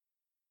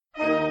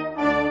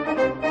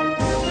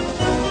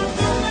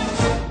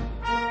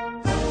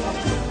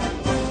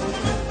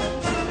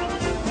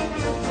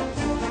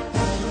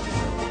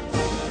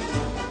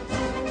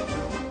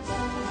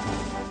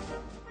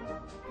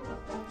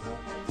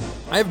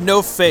I have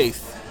no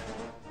faith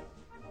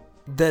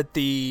that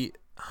the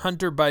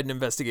Hunter Biden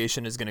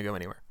investigation is going to go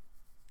anywhere.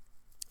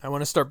 I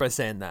want to start by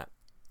saying that.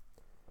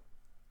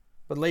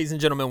 But ladies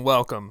and gentlemen,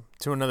 welcome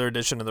to another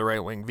edition of The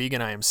Right Wing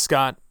Vegan. I am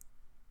Scott.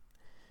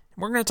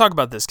 And we're going to talk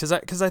about this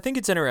because I think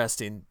it's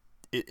interesting.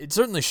 It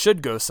certainly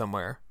should go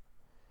somewhere.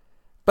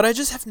 But I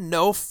just have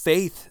no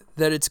faith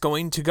that it's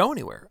going to go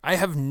anywhere. I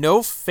have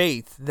no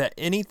faith that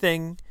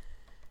anything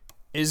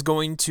is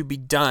going to be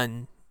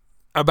done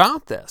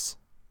about this.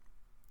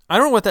 I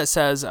don't know what that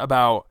says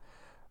about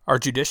our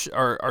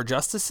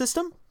justice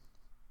system.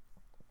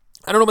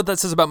 I don't know what that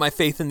says about my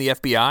faith in the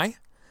FBI.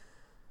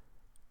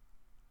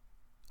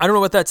 I don't know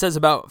what that says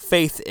about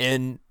faith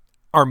in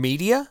our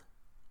media.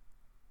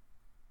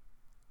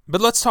 But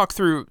let's talk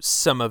through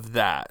some of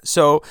that.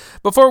 So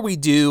before we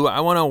do, I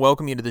want to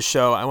welcome you to the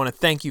show. I want to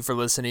thank you for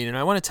listening. And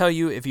I want to tell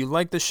you, if you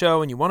like the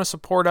show and you want to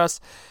support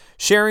us,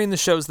 sharing the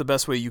show is the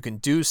best way you can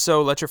do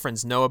so. Let your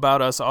friends know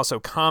about us. Also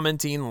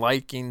commenting,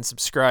 liking,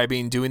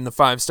 subscribing, doing the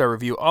 5-star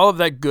review. All of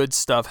that good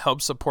stuff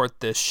helps support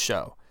this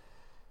show.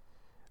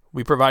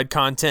 We provide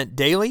content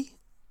daily,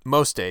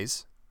 most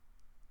days.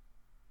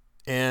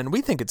 And we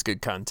think it's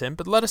good content,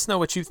 but let us know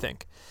what you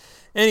think.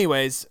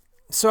 Anyways,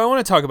 so I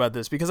want to talk about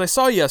this because I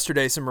saw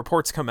yesterday some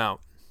reports come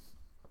out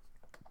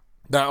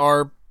that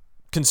are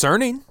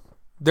concerning.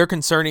 They're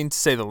concerning to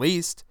say the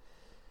least.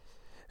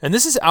 And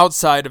this is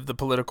outside of the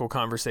political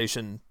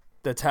conversation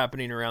that's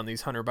happening around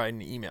these Hunter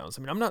Biden emails.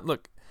 I mean,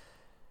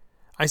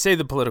 I say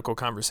the political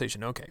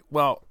conversation. Okay.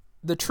 Well,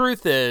 the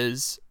truth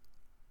is,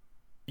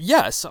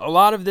 yes, a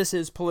lot of this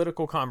is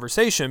political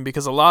conversation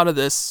because a lot of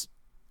this,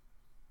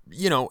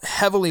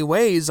 heavily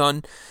weighs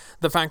on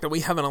the fact that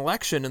we have an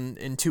election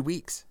in 2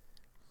 weeks.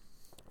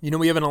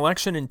 We have an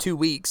election in 2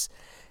 weeks,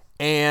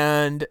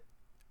 and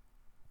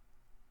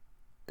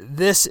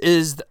this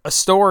is a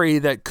story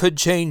that could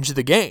change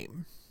the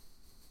game.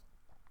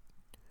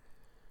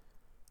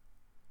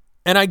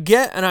 And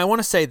I want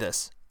to say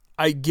this.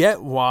 I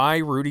get why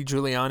Rudy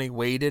Giuliani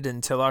waited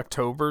until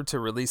October to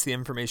release the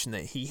information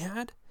that he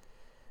had.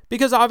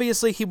 Because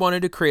obviously he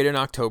wanted to create an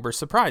October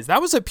surprise.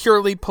 That was a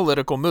purely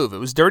political move. It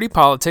was dirty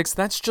politics.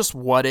 That's just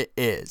what it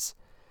is.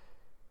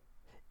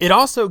 It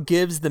also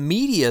gives the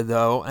media,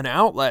 though, an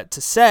outlet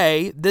to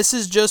say, this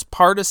is just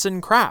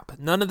partisan crap.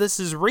 None of this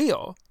is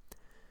real.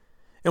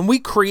 And we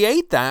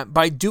create that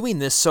by doing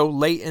this so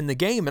late in the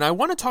game. And I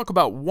want to talk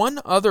about one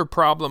other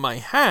problem I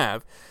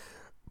have.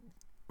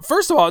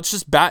 First of all, it's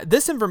just bad.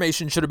 This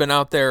information should have been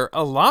out there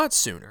a lot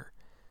sooner.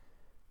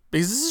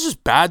 Because this is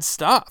just bad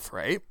stuff,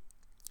 right?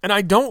 And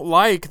I don't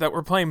like that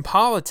we're playing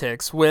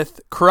politics with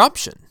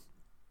corruption.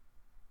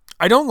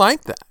 I don't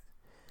like that.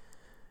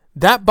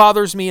 That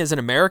bothers me as an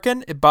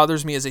American. It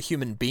bothers me as a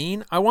human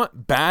being. I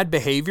want bad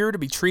behavior to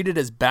be treated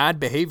as bad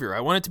behavior. I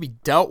want it to be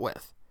dealt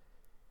with.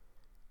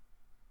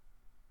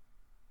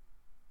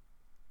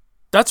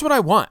 That's what I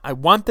want. I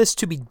want this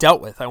to be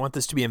dealt with. I want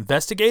this to be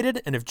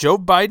investigated. And if Joe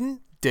Biden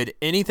did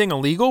anything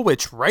illegal,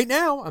 which right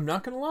now, I'm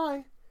not going to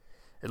lie,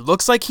 it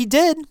looks like he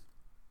did.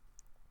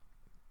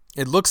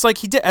 It looks like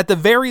he did. At the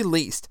very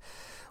least,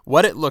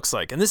 what it looks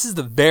like, and this is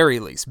the very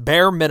least,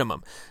 bare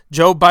minimum,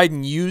 Joe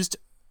Biden used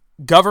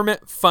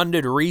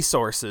government-funded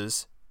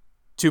resources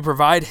to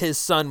provide his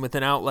son with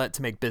an outlet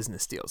to make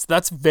business deals.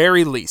 That's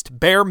very least.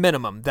 Bare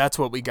minimum, that's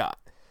what we got.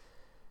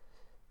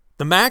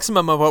 The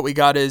maximum of what we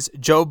got is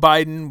Joe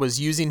Biden was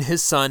using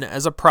his son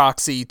as a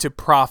proxy to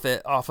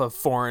profit off of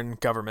foreign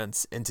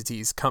governments,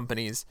 entities,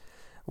 companies,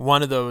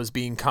 one of those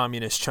being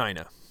Communist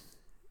China,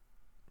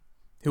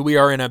 who we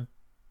are in a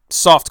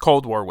soft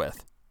Cold War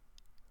with.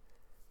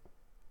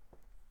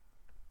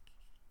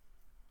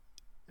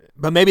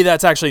 But maybe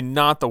that's actually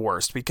not the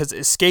worst, because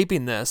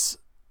escaping this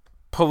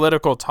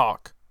political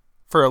talk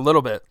for a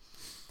little bit,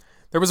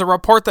 there was a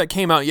report that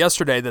came out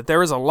yesterday that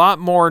there is a lot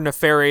more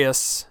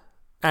nefarious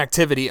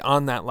activity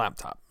on that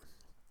laptop.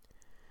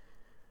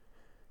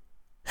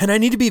 And I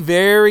need to be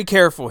very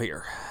careful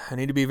here. I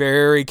need to be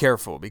very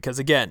careful because,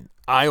 again,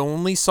 I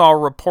only saw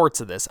reports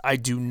of this. I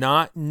do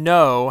not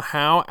know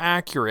how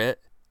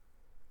accurate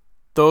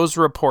those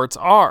reports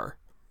are.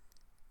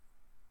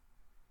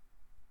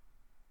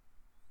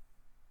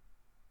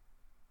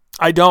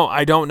 I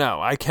don't know.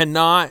 I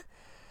cannot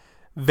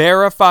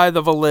verify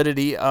the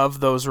validity of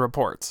those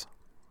reports.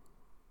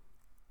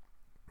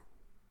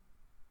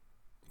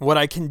 What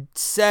I can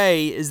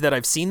say is that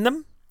I've seen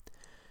them.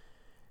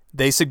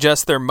 They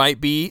suggest there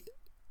might be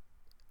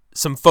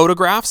some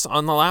photographs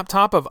on the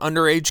laptop of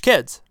underage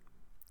kids.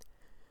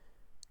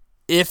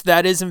 If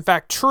that is in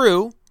fact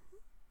true,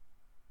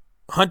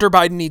 Hunter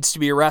Biden needs to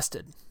be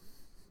arrested.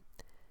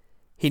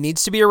 He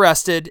needs to be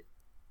arrested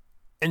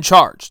and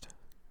charged.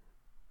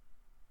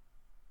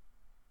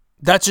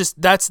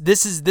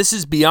 This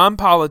is beyond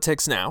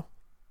politics now.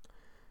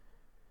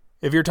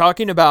 If you're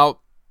talking about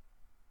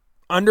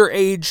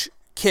underage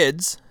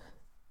kids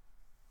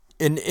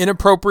in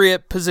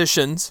inappropriate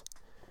positions,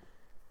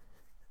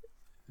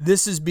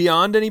 this is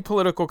beyond any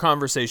political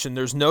conversation.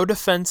 There's no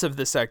defense of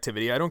this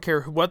activity. I don't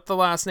care what the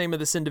last name of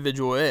this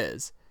individual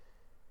is.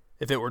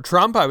 If it were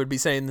Trump, I would be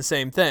saying the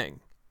same thing.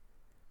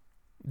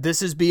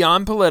 This is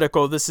beyond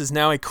political. This is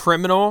now a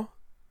criminal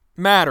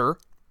matter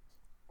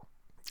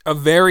of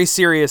very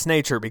serious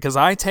nature, because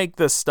I take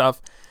this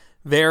stuff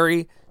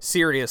very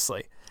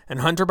seriously. And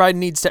Hunter Biden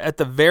needs to, at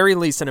the very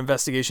least, an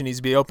investigation needs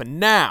to be open.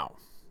 Now,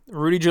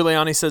 Rudy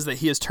Giuliani says that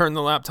he has turned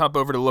the laptop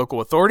over to local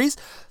authorities.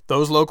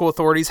 Those local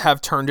authorities have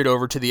turned it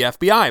over to the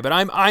FBI. But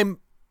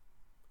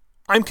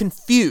I'm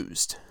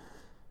confused.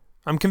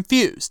 I'm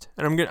confused.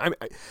 And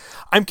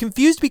I'm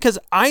confused because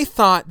I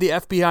thought the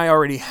FBI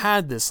already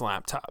had this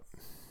laptop.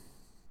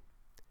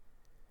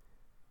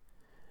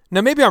 Now,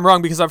 maybe I'm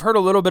wrong, because I've heard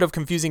a little bit of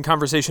confusing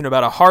conversation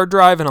about a hard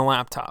drive and a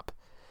laptop.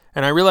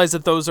 And I realize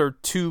that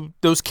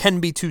those can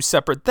be two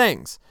separate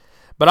things.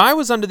 But I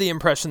was under the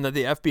impression that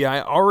the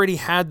FBI already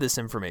had this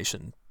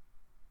information,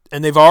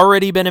 and they've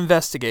already been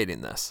investigating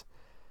this.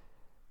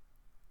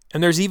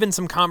 And there's even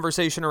some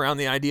conversation around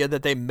the idea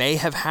that they may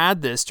have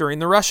had this during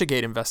the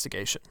Russiagate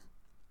investigation.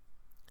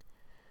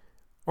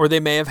 Or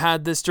they may have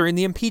had this during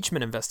the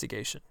impeachment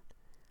investigation.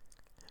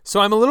 So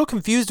I'm a little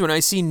confused when I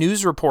see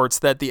news reports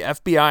that the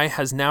FBI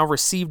has now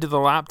received the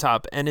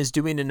laptop and is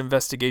doing an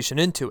investigation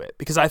into it,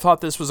 because I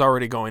thought this was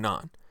already going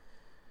on.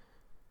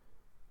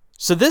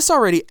 So this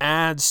already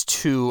adds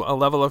to a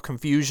level of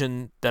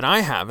confusion that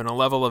I have and a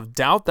level of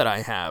doubt that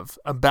I have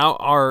about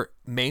our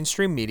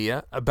mainstream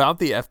media, about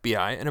the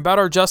FBI, and about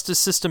our justice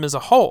system as a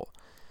whole.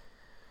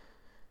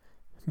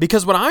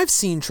 Because what I've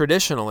seen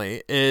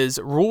traditionally is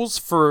rules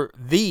for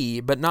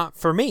thee, but not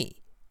for me.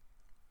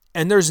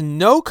 And there's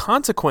no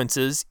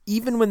consequences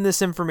even when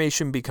this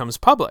information becomes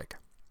public.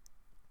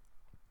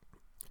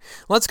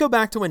 Let's go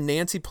back to when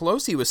Nancy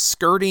Pelosi was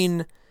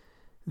skirting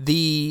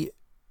the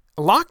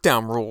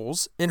lockdown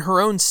rules in her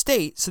own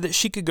state so that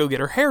she could go get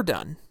her hair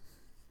done.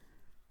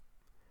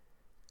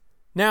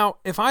 Now,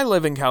 if I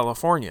live in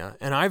California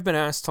and I've been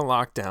asked to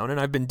lock down, and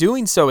I've been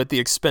doing so at the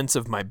expense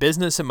of my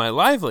business and my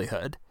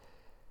livelihood,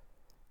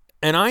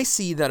 and I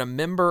see that a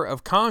member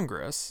of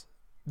Congress,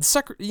 the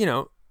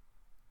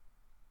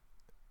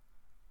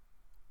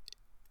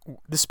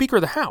Speaker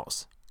of the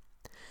House,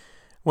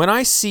 when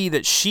I see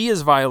that she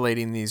is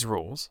violating these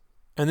rules,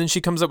 and then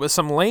she comes up with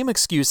some lame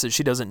excuse that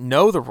she doesn't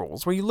know the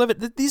rules. Well, you live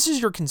it. This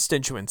is your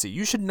constituency.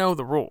 You should know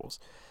the rules.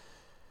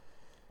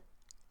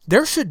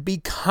 There should be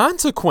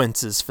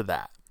consequences for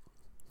that.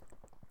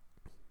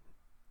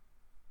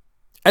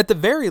 At the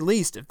very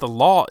least, if the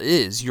law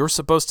is you're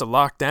supposed to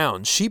lock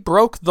down, she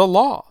broke the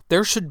law.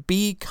 There should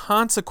be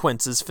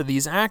consequences for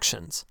these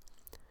actions.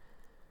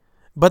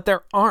 But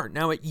there aren't.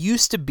 Now, it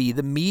used to be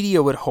the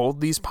media would hold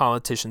these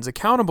politicians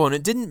accountable, and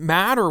it didn't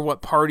matter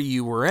what party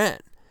you were in.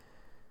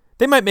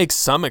 They might make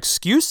some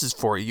excuses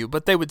for you,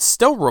 but they would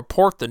still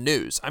report the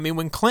news. I mean,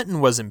 when Clinton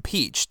was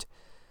impeached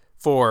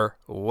for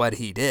what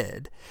he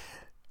did,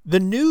 the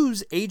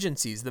news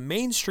agencies, the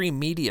mainstream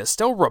media,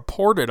 still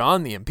reported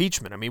on the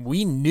impeachment. I mean,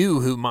 we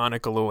knew who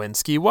Monica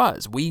Lewinsky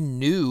was. We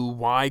knew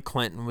why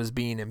Clinton was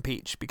being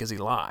impeached, because he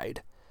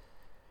lied.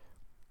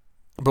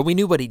 But we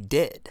knew what he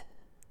did.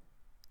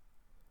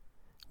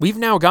 We've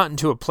now gotten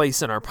to a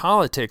place in our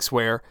politics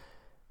where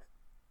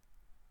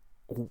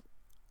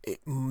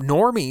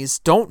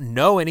normies don't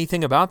know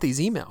anything about these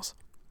emails.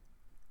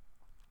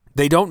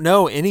 They don't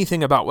know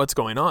anything about what's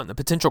going on, the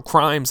potential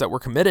crimes that were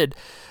committed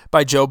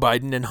by Joe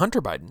Biden and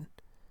Hunter Biden.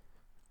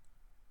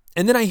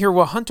 And then I hear,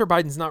 well, Hunter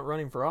Biden's not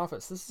running for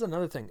office. This is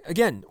another thing.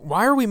 Again,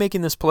 why are we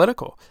making this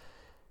political?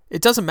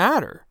 It doesn't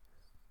matter.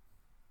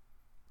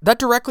 That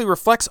directly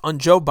reflects on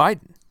Joe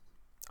Biden.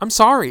 I'm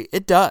sorry,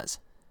 it does.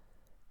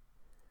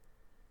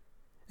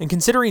 And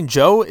considering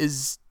Joe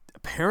is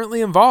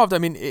apparently involved, I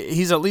mean,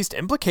 he's at least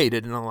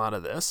implicated in a lot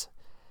of this.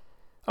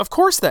 Of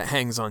course that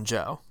hangs on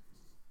Joe.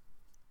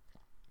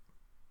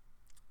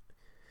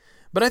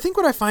 But I think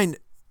what I find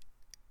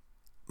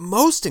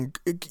most,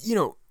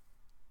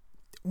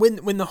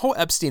 when the whole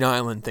Epstein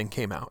Island thing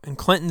came out and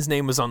Clinton's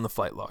name was on the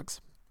flight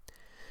logs,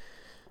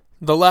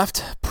 the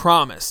left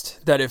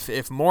promised that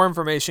if more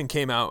information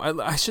came out,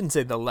 I shouldn't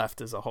say the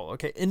left as a whole,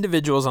 okay,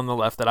 individuals on the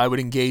left that I would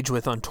engage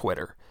with on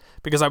Twitter,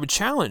 because I would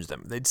challenge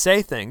them. They'd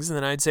say things, and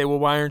then I'd say, well,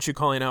 why aren't you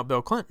calling out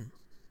Bill Clinton?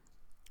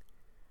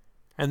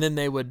 And then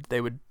they would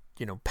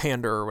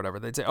pander or whatever.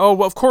 They'd say, oh,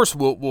 well, of course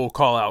we'll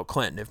call out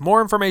Clinton. If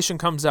more information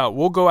comes out,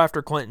 we'll go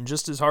after Clinton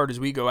just as hard as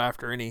we go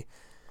after any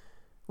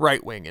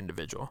right-wing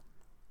individual.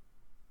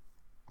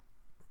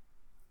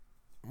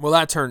 Well,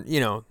 that turned,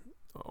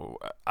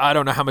 I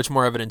don't know how much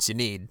more evidence you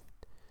need.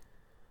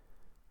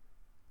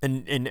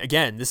 And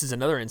again, this is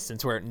another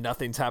instance where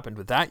nothing's happened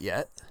with that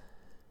yet.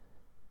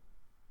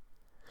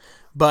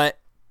 But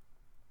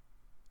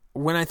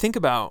when I think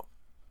about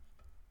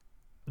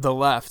the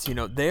left,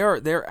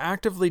 they're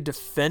actively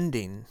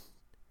defending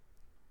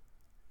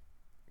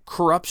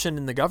corruption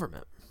in the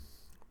government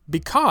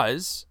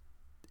because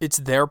it's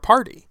their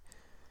party.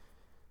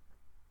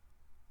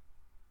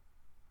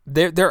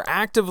 They're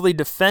actively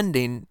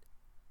defending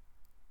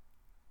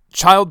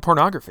child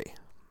pornography.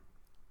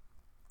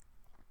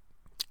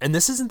 And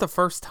this isn't the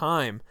first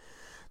time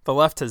the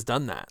left has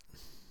done that.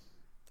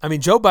 I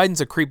mean, Joe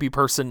Biden's a creepy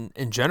person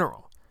in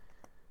general.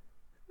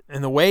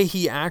 And the way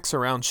he acts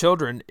around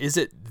children, is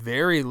it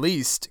very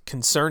least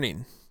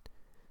concerning.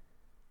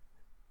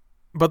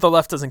 But the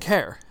left doesn't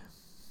care.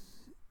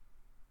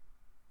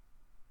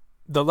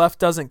 The left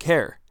doesn't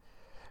care.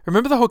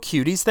 Remember the whole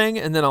cuties thing?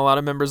 And then a lot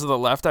of members of the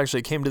left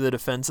actually came to the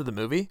defense of the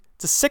movie.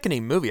 It's a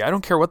sickening movie. I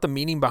don't care what the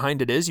meaning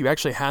behind it is. You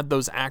actually had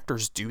those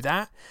actors do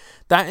that.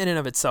 That in and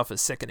of itself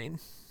is sickening.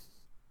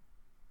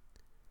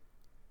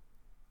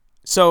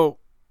 So,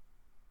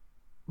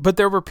 but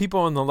there were people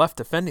on the left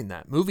defending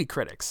that. Movie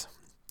critics.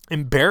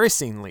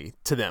 Embarrassingly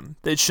to them.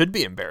 It should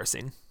be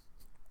embarrassing.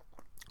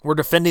 We're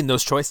defending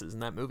those choices in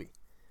that movie.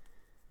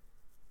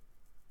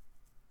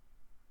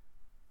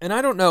 And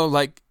I don't know,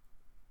 like,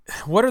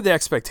 what are the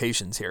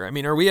expectations here? I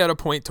mean, are we at a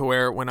point to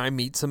where when I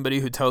meet somebody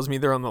who tells me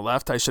they're on the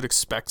left, I should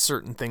expect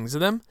certain things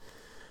of them?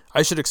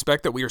 I should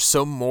expect that we are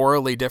so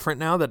morally different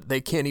now that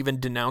they can't even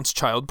denounce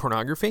child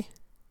pornography?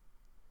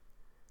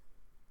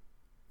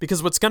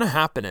 Because what's going to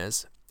happen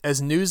is,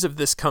 as news of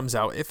this comes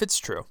out, if it's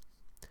true,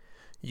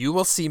 you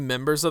will see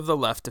members of the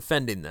left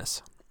defending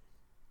this.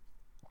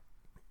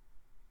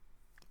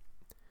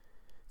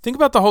 Think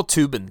about the whole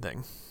Toobin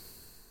thing.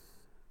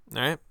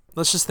 All right?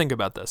 Let's just think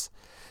about this.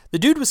 The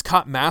dude was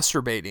caught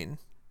masturbating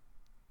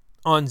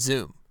on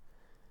Zoom.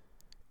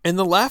 And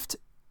the left,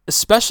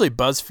 especially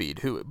BuzzFeed,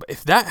 who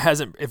if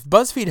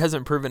BuzzFeed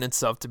hasn't proven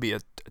itself to be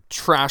a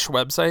trash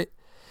website,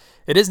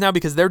 it is now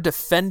because they're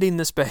defending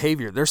this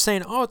behavior. They're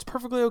saying, "Oh, it's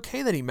perfectly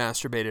okay that he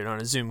masturbated on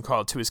a Zoom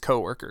call to his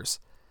coworkers.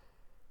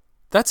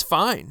 That's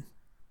fine.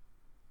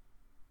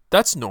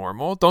 That's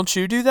normal. Don't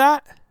you do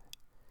that?"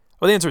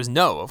 Well, the answer is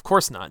no, of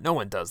course not. No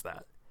one does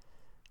that.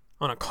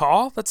 On a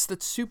call? That's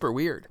super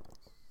weird.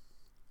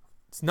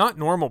 It's not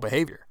normal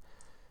behavior.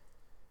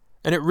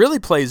 And it really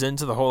plays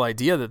into the whole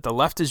idea that the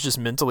left is just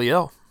mentally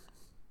ill.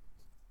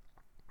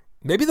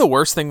 Maybe the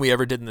worst thing we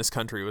ever did in this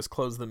country was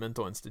close the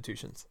mental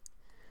institutions.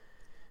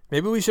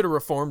 Maybe we should have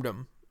reformed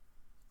them.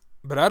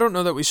 But I don't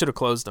know that we should have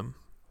closed them.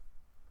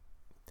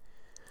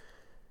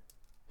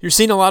 You're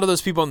seeing a lot of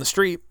those people on the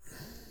street.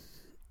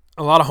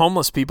 A lot of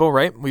homeless people,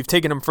 right? We've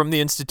taken them from the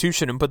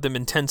institution and put them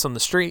in tents on the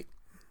street.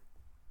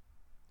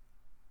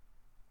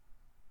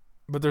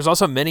 But there's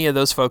also many of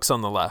those folks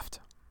on the left.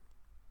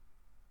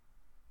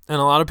 And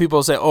a lot of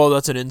people say, "Oh,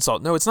 that's an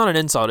insult." No, it's not an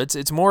insult.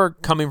 It's more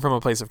coming from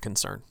a place of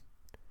concern.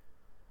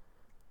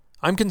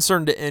 I'm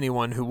concerned to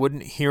anyone who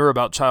wouldn't hear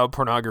about child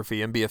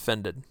pornography and be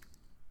offended.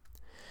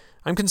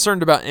 I'm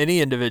concerned about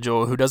any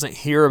individual who doesn't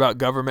hear about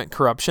government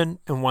corruption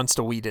and wants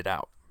to weed it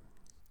out.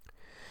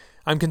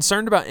 I'm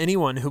concerned about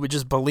anyone who would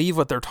just believe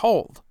what they're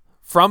told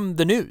from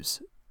the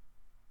news,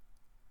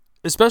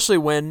 especially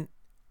when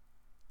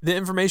the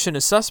information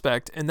is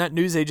suspect and that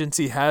news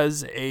agency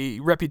has a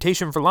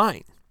reputation for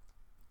lying.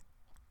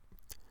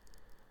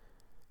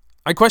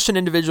 I question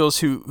individuals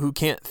who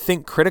can't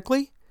think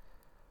critically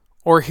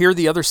or hear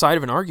the other side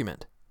of an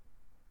argument.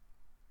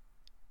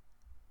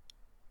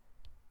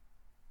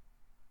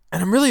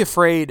 And I'm really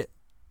afraid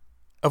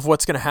of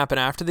what's going to happen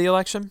after the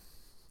election,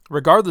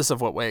 regardless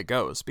of what way it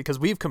goes, because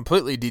we've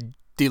completely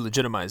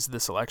delegitimized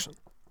this election.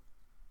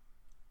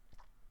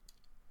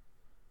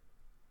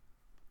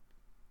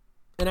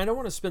 And I don't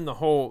want to spend the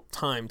whole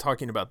time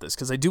talking about this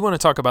because I do want to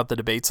talk about the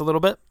debates a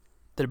little bit,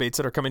 the debates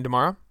that are coming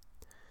tomorrow.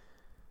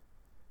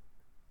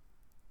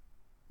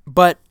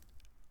 But,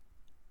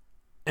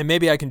 and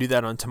maybe I can do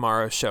that on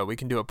tomorrow's show. We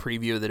can do a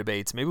preview of the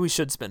debates. Maybe we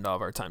should spend all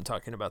of our time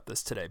talking about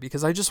this today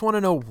because I just want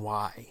to know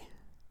why.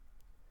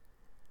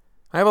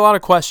 I have a lot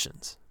of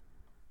questions.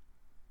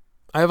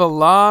 I have a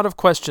lot of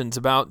questions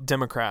about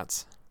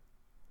Democrats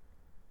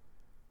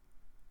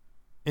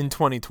in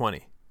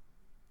 2020.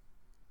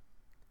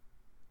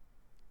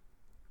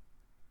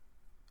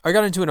 I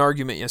got into an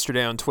argument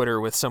yesterday on Twitter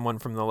with someone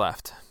from the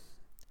left.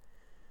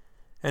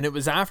 And it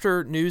was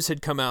after news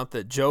had come out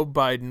that Joe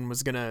Biden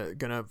was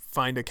gonna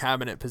find a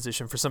cabinet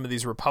position for some of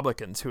these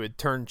Republicans who had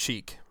turned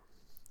cheek.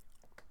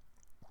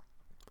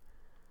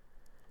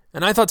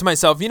 And I thought to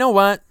myself, you know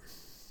what?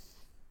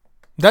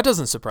 That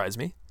doesn't surprise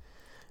me.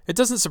 It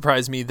doesn't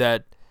surprise me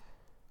that,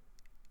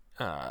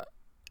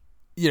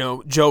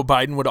 Joe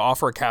Biden would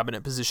offer a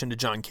cabinet position to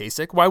John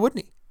Kasich. Why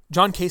wouldn't he?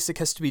 John Kasich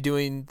has to be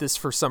doing this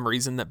for some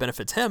reason that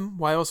benefits him.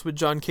 Why else would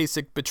John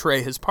Kasich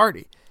betray his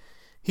party?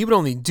 He would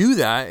only do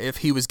that if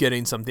he was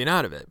getting something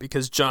out of it,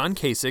 because John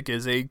Kasich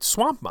is a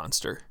swamp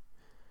monster.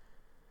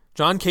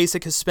 John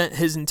Kasich has spent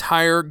his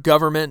entire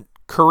government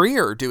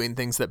career doing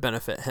things that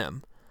benefit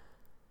him.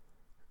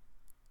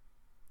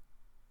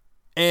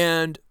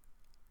 And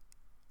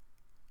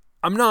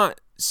I'm not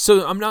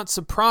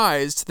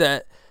surprised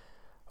that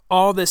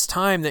all this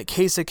time that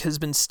Kasich has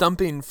been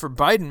stumping for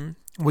Biden,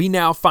 we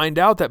now find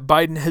out that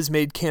Biden has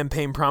made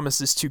campaign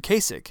promises to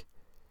Kasich.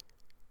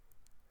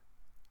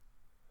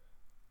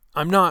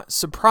 I'm not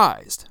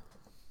surprised.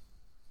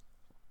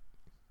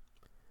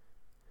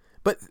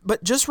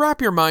 But just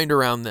wrap your mind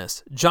around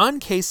this.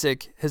 John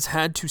Kasich has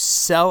had to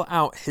sell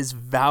out his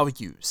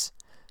values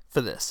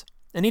for this.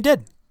 And he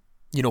did.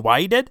 You know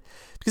why he did?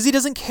 Because he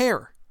doesn't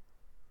care.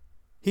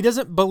 He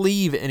doesn't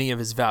believe any of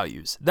his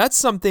values. That's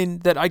something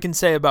that I can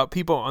say about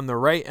people on the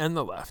right and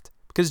the left.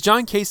 Because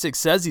John Kasich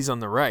says he's on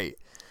the right.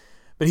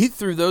 But he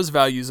threw those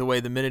values away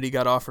the minute he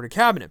got offered a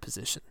cabinet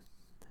position.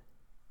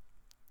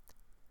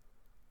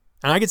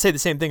 And I could say the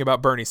same thing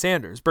about Bernie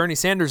Sanders. Bernie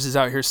Sanders is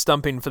out here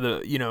stumping for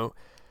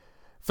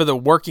the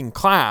working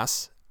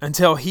class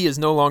until he is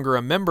no longer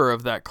a member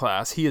of that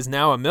class. He is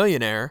now a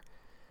millionaire.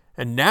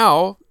 And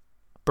now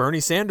Bernie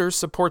Sanders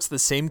supports the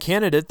same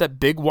candidate that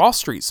big Wall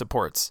Street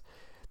supports.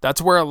 That's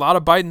where a lot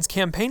of Biden's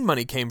campaign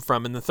money came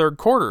from in the third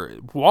quarter,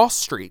 Wall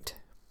Street.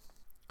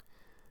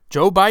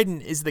 Joe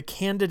Biden is the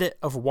candidate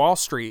of Wall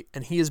Street,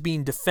 and he is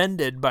being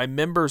defended by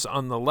members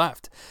on the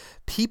left,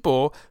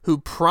 people who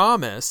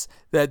promise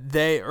that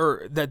they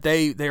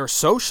are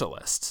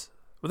socialists.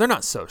 Well, they're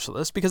not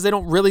socialists because they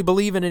don't really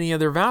believe in any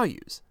of their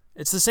values.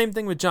 It's the same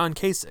thing with John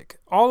Kasich.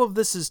 All of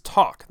this is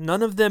talk.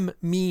 None of them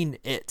mean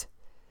it.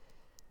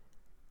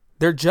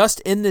 They're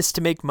just in this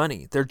to make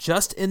money. They're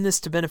just in this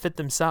to benefit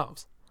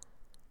themselves.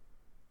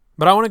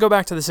 But I want to go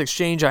back to this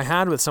exchange I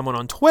had with someone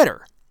on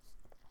Twitter.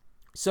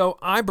 So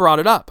I brought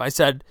it up. I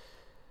said,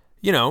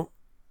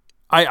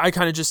 I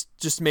kind of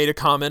just made a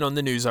comment on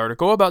the news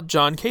article about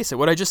John Kasich,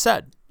 what I just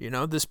said.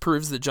 This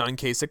proves that John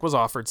Kasich was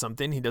offered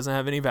something. He doesn't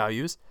have any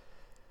values.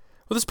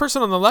 Well, this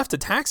person on the left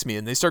attacks me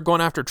and they start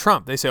going after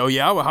Trump. They say, oh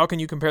yeah, well, how can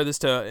you compare this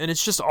to, and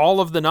it's just all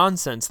of the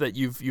nonsense that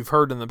you've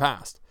heard in the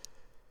past.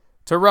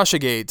 To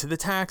Russiagate, to the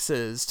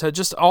taxes, to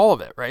just all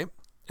of it, right?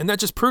 And that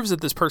just proves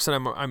that this person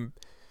I'm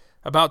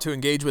about to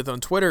engage with on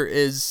Twitter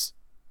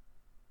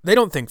they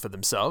don't think for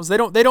themselves. They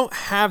don't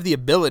have the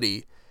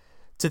ability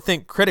to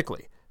think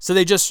critically. So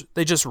they just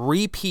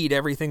repeat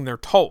everything they're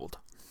told,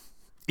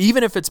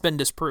 even if it's been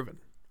disproven.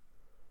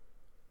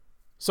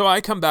 So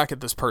I come back at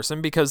this person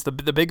because the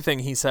big thing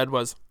he said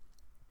was,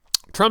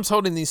 Trump's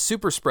holding these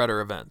super spreader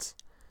events.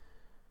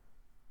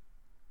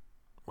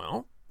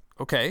 Well,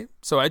 okay.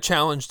 So I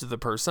challenged the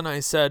person. I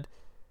said,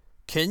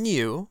 can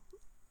you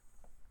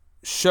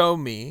show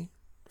me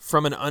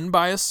from an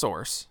unbiased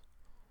source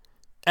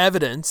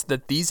evidence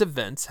that these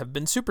events have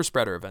been super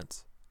spreader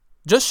events?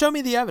 Just show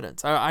me the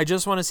evidence. I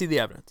just want to see the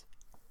evidence.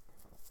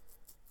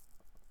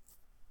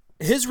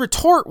 His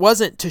retort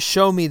wasn't to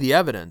show me the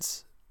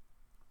evidence.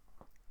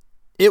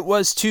 It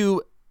was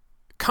to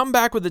come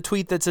back with a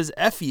tweet that says,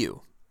 F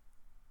you.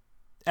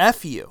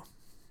 F you.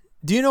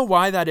 Do you know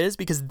why that is?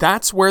 Because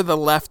that's where the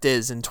left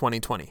is in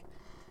 2020.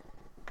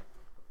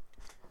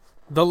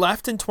 The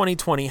left in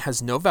 2020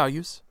 has no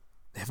values.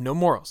 They have no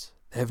morals.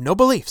 They have no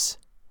beliefs.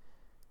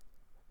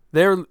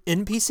 They're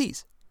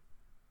NPCs.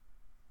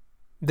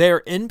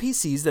 They're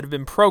NPCs that have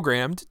been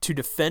programmed to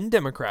defend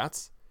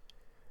Democrats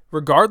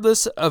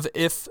regardless of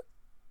if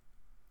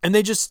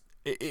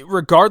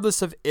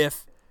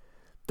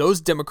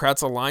those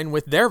Democrats align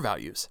with their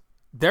values,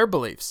 their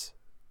beliefs,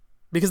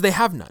 because they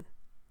have none.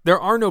 There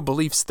are no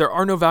beliefs. There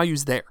are no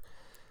values there.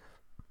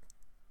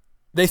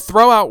 They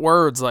throw out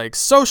words like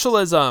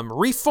socialism,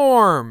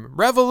 reform,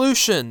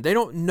 revolution. They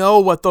don't know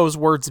what those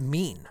words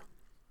mean.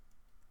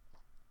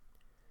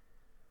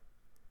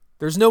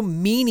 There's no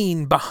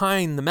meaning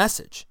behind the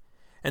message.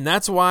 And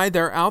that's why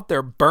they're out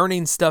there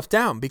burning stuff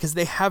down, because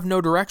they have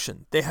no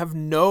direction. They have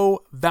no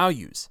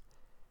values.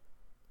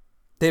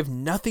 They have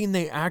nothing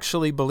they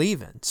actually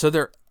believe in. So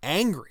they're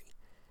angry.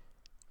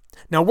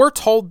 Now, we're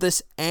told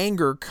this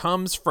anger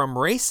comes from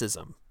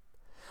racism.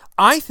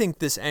 I think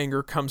this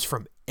anger comes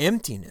from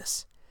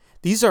emptiness.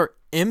 These are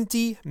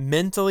empty,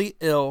 mentally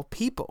ill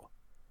people.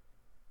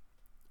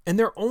 And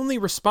their only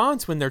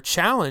response when they're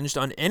challenged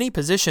on any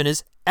position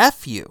is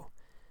F you.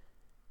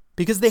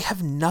 Because they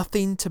have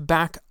nothing to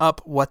back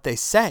up what they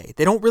say.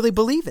 They don't really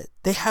believe it.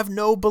 They have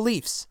no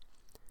beliefs.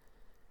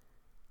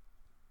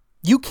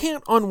 You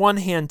can't on one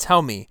hand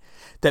tell me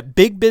that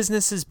big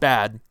business is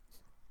bad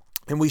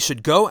and we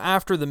should go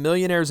after the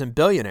millionaires and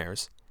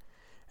billionaires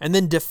and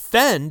then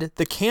defend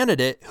the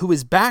candidate who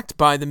is backed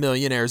by the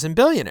millionaires and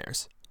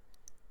billionaires.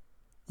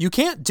 You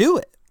can't do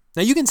it.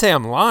 Now you can say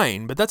I'm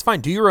lying, but that's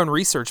fine. Do your own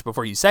research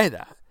before you say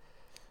that.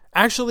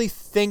 Actually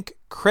think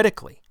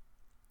critically.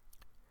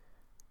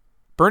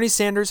 Bernie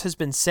Sanders has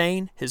been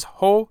saying his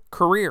whole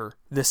career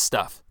this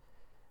stuff,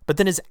 but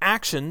then his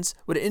actions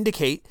would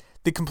indicate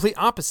the complete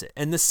opposite.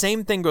 And the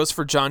same thing goes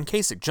for John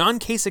Kasich. John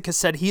Kasich has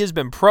said he has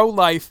been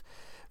pro-life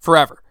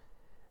forever,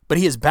 but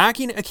he is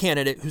backing a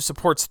candidate who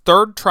supports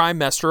third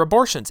trimester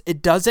abortions.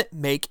 It doesn't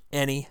make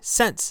any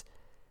sense.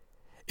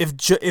 If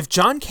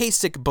John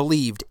Kasich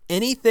believed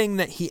anything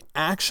that he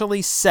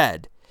actually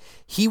said,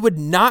 he would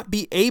not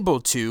be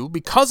able to,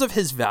 because of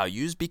his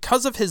values,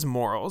 because of his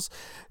morals,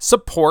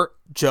 support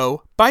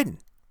Joe Biden.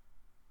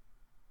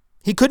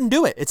 He couldn't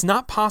do it. It's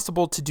not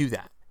possible to do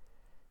that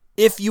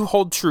if you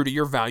hold true to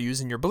your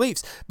values and your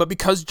beliefs. But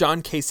because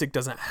John Kasich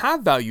doesn't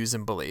have values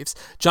and beliefs,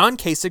 John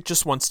Kasich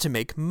just wants to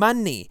make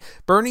money.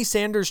 Bernie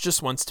Sanders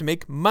just wants to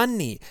make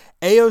money.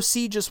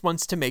 AOC just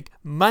wants to make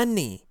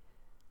money.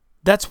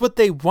 That's what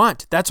they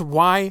want. That's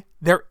why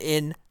they're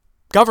in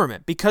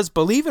government. Because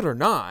believe it or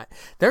not,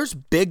 there's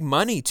big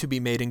money to be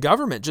made in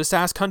government. Just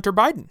ask Hunter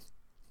Biden.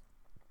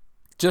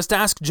 Just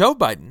ask Joe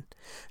Biden.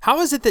 How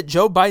is it that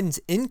Joe Biden's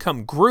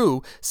income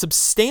grew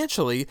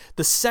substantially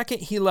the second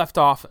he left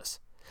office?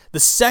 The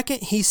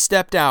second he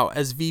stepped out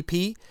as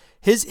VP,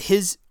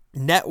 his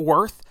net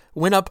worth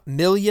went up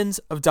millions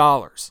of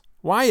dollars.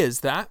 Why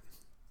is that?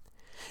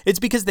 It's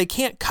because they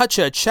can't cut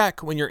you a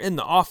check when you're in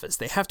the office.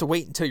 They have to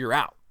wait until you're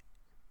out.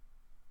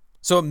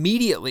 So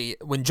immediately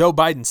when Joe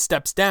Biden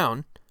steps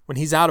down, when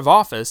he's out of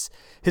office,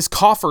 his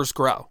coffers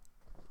grow.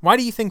 Why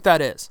do you think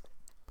that is?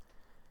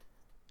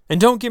 And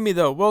don't give me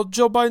well,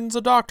 Joe Biden's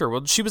a doctor.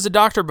 Well, she was a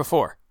doctor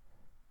before.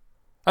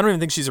 I don't even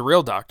think she's a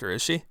real doctor,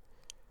 is she?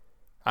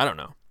 I don't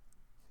know.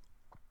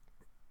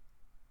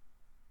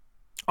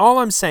 All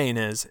I'm saying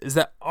is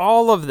that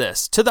all of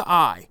this, to the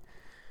eye,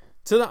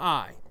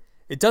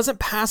 it doesn't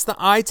pass the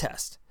eye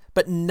test,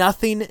 but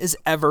nothing is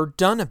ever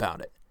done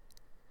about it.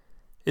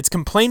 It's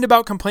complained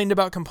about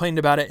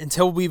it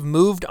until we've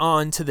moved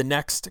on to the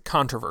next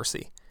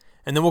controversy.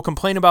 And then we'll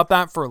complain about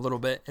that for a little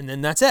bit, and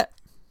then that's it.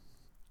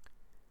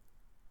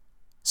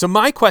 So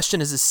my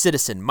question as a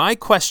citizen, my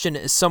question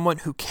as someone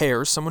who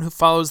cares, someone who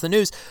follows the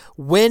news,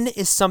 when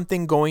is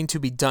something going to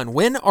be done?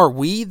 When are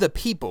we, the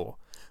people,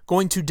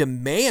 going to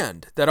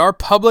demand that our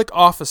public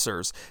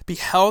officers be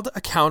held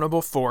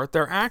accountable for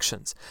their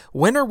actions?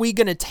 When are we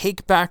going to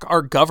take back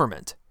our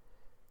government?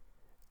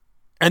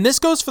 And this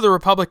goes for the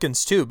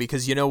Republicans too,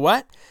 because you know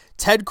what?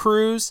 Ted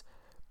Cruz,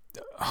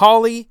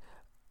 Hawley,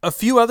 a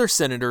few other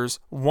senators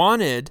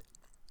wanted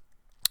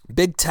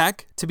big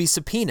tech to be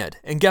subpoenaed.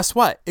 And guess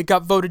what? It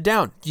got voted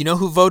down. You know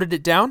who voted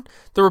it down?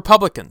 The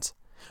Republicans.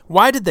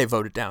 Why did they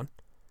vote it down?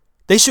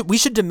 We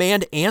should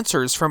demand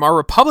answers from our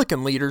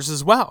Republican leaders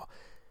as well.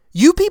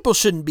 You people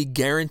shouldn't be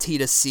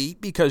guaranteed a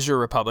seat because you're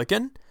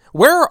Republican.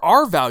 Where are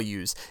our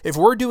values if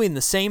we're doing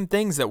the same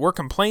things that we're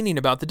complaining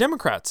about the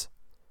Democrats?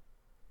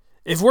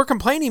 If we're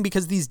complaining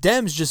because these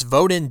Dems just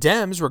vote in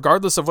Dems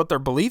regardless of what their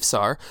beliefs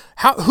are,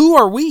 who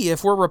are we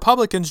if we're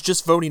Republicans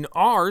just voting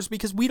ours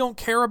because we don't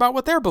care about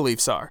what their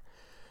beliefs are?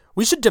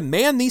 We should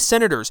demand these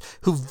senators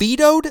who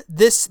vetoed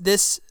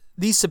these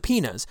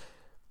subpoenas,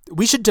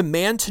 we should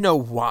demand to know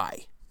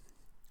why.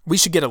 We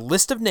should get a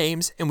list of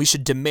names and we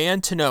should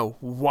demand to know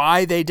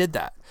why they did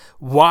that.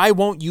 Why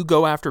won't you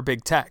go after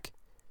big tech?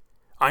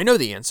 I know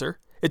the answer.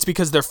 It's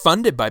because they're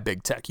funded by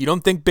big tech. You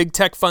don't think big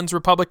tech funds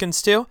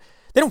Republicans too?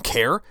 They don't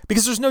care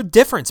because there's no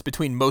difference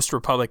between most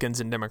Republicans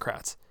and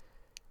Democrats.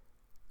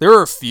 There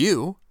are a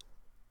few,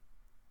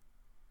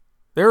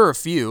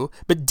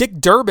 but Dick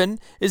Durbin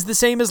is the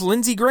same as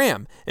Lindsey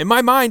Graham. In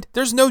my mind,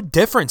 there's no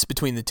difference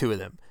between the two of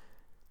them.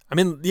 I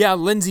mean, yeah,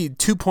 Lindsey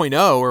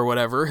 2.0 or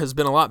whatever has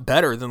been a lot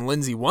better than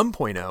Lindsey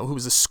 1.0, who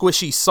was a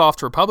squishy,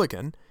 soft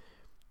Republican.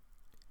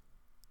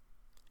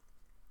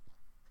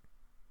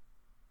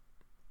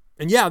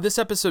 And yeah, this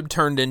episode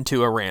turned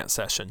into a rant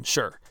session,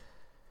 sure.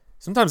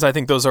 Sometimes I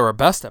think those are our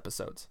best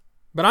episodes.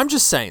 But I'm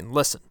just saying,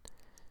 listen,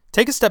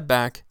 take a step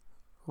back,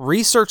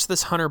 research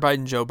this Hunter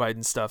Biden, Joe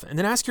Biden stuff, and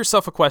then ask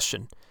yourself a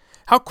question.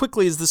 How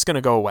quickly is this going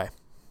to go away?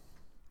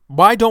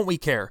 Why don't we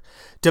care?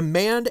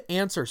 Demand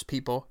answers,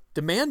 people.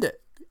 Demand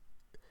it.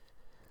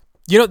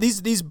 You know,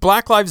 these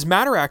Black Lives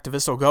Matter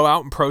activists will go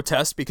out and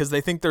protest because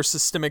they think there's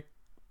systemic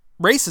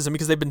racism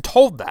because they've been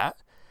told that.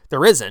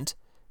 There isn't.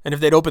 And if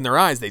they'd open their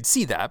eyes, they'd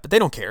see that. But they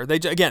don't care.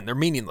 They're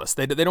meaningless.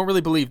 They don't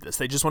really believe this.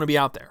 They just want to be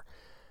out there.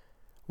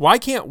 Why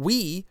can't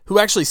we, who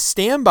actually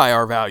stand by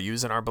our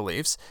values and our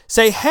beliefs,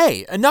 say,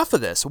 hey, enough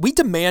of this. We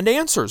demand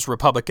answers,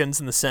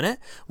 Republicans in the Senate.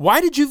 Why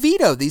did you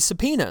veto these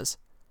subpoenas?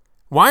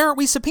 Why aren't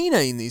we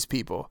subpoenaing these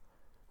people?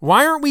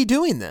 Why aren't we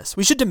doing this?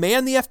 We should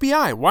demand the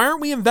FBI. Why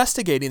aren't we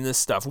investigating this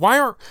stuff? Why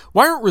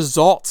aren't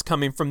results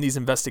coming from these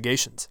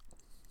investigations?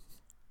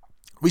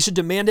 We should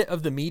demand it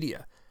of the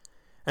media.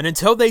 And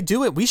until they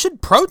do it, we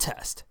should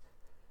protest.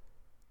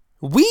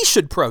 We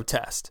should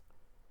protest.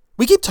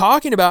 We keep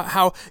talking about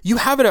how you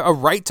have a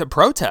right to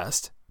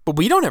protest, but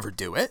we don't ever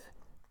do it.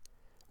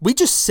 We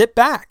just sit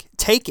back,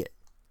 take it.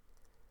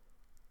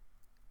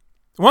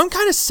 Well, I'm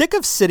kind of sick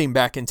of sitting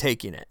back and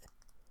taking it.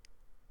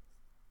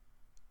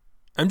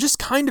 I'm just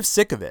kind of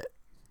sick of it.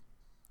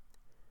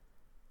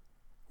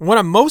 What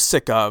I'm most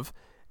sick of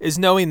is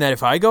knowing that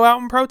if I go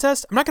out and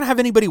protest, I'm not going to have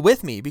anybody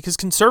with me because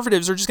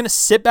conservatives are just going to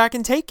sit back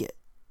and take it.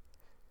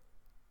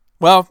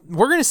 Well,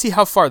 we're going to see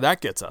how far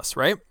that gets us,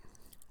 right?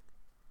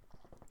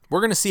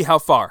 We're going to see how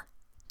far.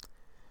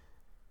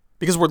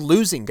 Because we're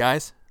losing,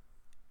 guys.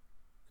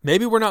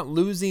 Maybe we're not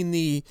losing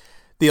the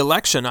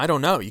election. I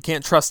don't know. You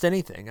can't trust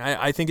anything.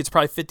 I think it's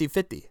probably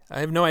 50-50. I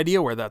have no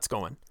idea where that's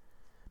going.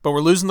 But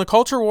we're losing the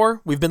culture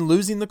war. We've been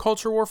losing the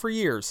culture war for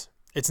years.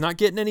 It's not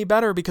getting any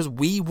better because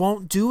we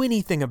won't do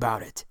anything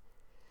about it.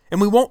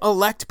 And we won't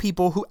elect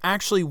people who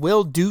actually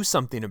will do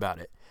something about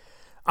it.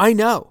 I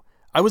know.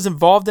 I was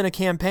involved in a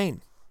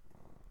campaign.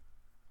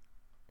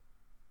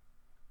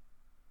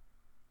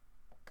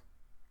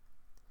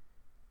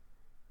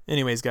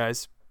 Anyways,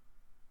 guys,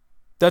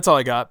 that's all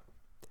I got.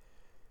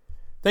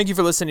 Thank you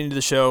for listening to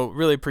the show.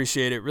 Really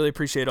appreciate it. Really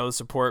appreciate all the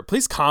support.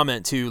 Please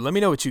comment too. Let me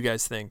know what you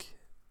guys think.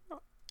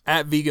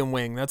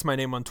 @VeganWing. That's my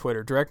name on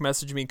Twitter. Direct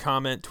message me,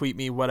 comment, tweet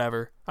me,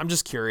 whatever. I'm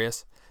just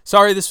curious.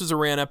 Sorry, this was a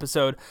rant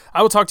episode.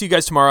 I will talk to you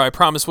guys tomorrow. I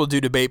promise we'll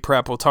do debate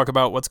prep. We'll talk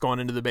about what's going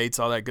into debates,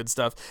 all that good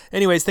stuff.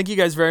 Anyways, thank you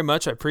guys very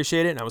much. I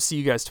appreciate it, and I will see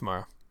you guys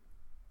tomorrow.